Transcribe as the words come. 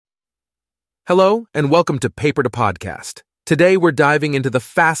Hello, and welcome to Paper to Podcast. Today we're diving into the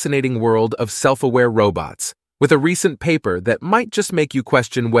fascinating world of self-aware robots with a recent paper that might just make you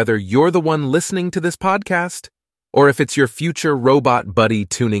question whether you're the one listening to this podcast or if it's your future robot buddy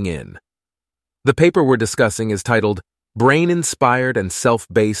tuning in. The paper we're discussing is titled Brain-Inspired and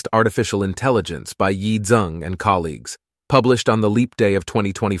Self-Based Artificial Intelligence by Yi Zheng and colleagues, published on the Leap Day of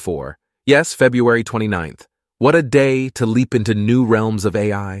 2024. Yes, February 29th. What a day to leap into new realms of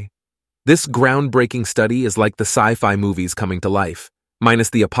AI. This groundbreaking study is like the sci-fi movies coming to life, minus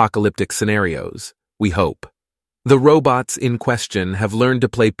the apocalyptic scenarios, we hope. The robots in question have learned to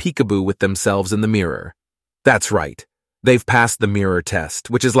play peekaboo with themselves in the mirror. That's right. They've passed the mirror test,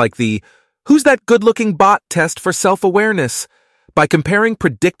 which is like the "who's that good-looking bot" test for self-awareness. By comparing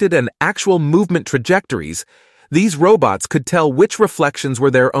predicted and actual movement trajectories, these robots could tell which reflections were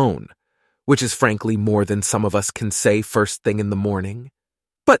their own, which is frankly more than some of us can say first thing in the morning.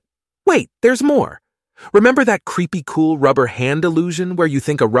 But wait, there's more. Remember that creepy cool rubber hand illusion where you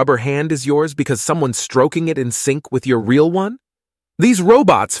think a rubber hand is yours because someone's stroking it in sync with your real one? These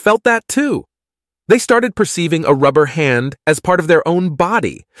robots felt that too. They started perceiving a rubber hand as part of their own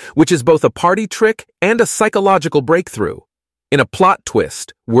body, which is both a party trick and a psychological breakthrough. In a plot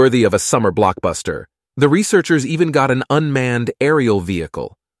twist worthy of a summer blockbuster, the researchers even got an unmanned aerial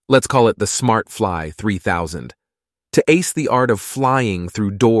vehicle, let's call it the SmartFly 3000, to ace the art of flying through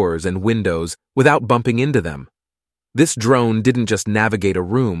doors and windows without bumping into them. This drone didn't just navigate a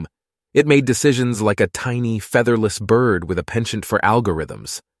room, it made decisions like a tiny, featherless bird with a penchant for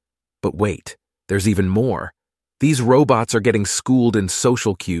algorithms. But wait, there's even more. These robots are getting schooled in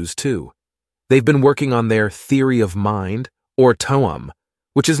social cues too. They've been working on their theory of mind, or TOEM,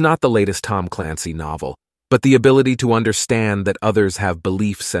 which is not the latest Tom Clancy novel, but the ability to understand that others have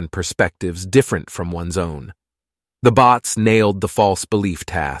beliefs and perspectives different from one's own. The bots nailed the false belief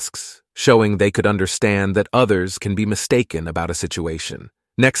tasks, showing they could understand that others can be mistaken about a situation.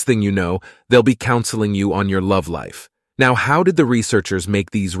 Next thing you know, they'll be counseling you on your love life. Now, how did the researchers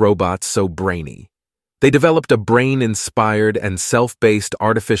make these robots so brainy? They developed a brain-inspired and self-based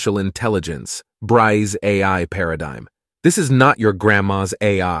artificial intelligence, BRIZE AI paradigm. This is not your grandma's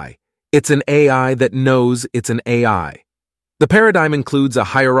AI. It's an AI that knows it's an AI. The paradigm includes a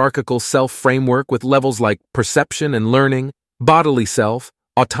hierarchical self-framework with levels like perception and learning, bodily self,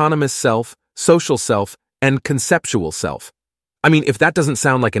 autonomous self, social self, and conceptual self. I mean, if that doesn't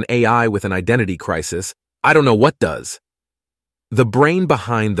sound like an AI with an identity crisis, I don't know what does. The brain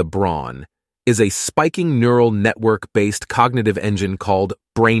behind the brawn is a spiking neural network-based cognitive engine called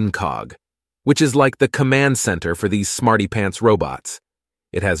BrainCog, which is like the command center for these smarty-pants robots.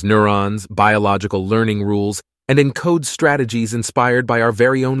 It has neurons, biological learning rules, and encodes strategies inspired by our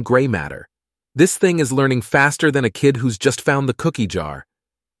very own gray matter. This thing is learning faster than a kid who's just found the cookie jar.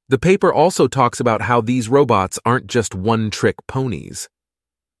 The paper also talks about how these robots aren't just one-trick ponies.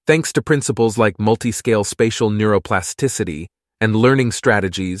 Thanks to principles like multi-scale spatial neuroplasticity and learning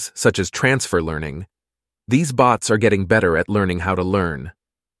strategies such as transfer learning, these bots are getting better at learning how to learn.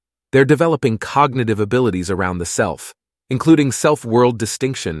 They're developing cognitive abilities around the self, including self-world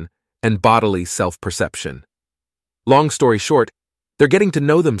distinction and bodily self-perception. Long story short, they're getting to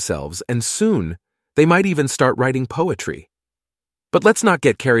know themselves, and soon they might even start writing poetry. But let's not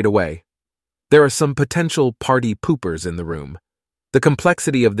get carried away. There are some potential party poopers in the room. The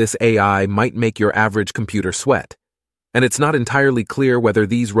complexity of this AI might make your average computer sweat, and it's not entirely clear whether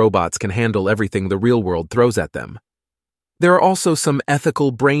these robots can handle everything the real world throws at them. There are also some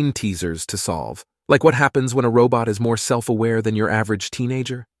ethical brain teasers to solve, like what happens when a robot is more self-aware than your average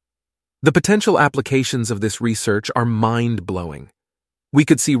teenager. The potential applications of this research are mind-blowing. We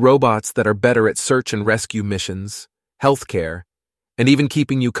could see robots that are better at search and rescue missions, healthcare, and even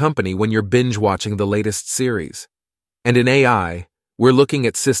keeping you company when you're binge-watching the latest series. And in AI, we're looking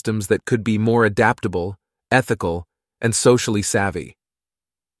at systems that could be more adaptable, ethical, and socially savvy.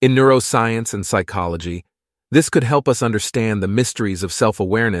 In neuroscience and psychology, this could help us understand the mysteries of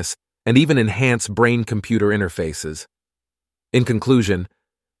self-awareness and even enhance brain-computer interfaces. In conclusion,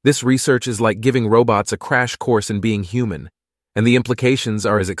 this research is like giving robots a crash course in being human, and the implications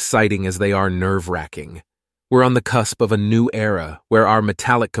are as exciting as they are nerve-wracking. We're on the cusp of a new era where our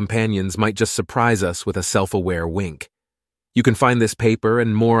metallic companions might just surprise us with a self-aware wink. You can find this paper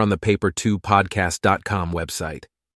and more on the Paper2podcast.com website.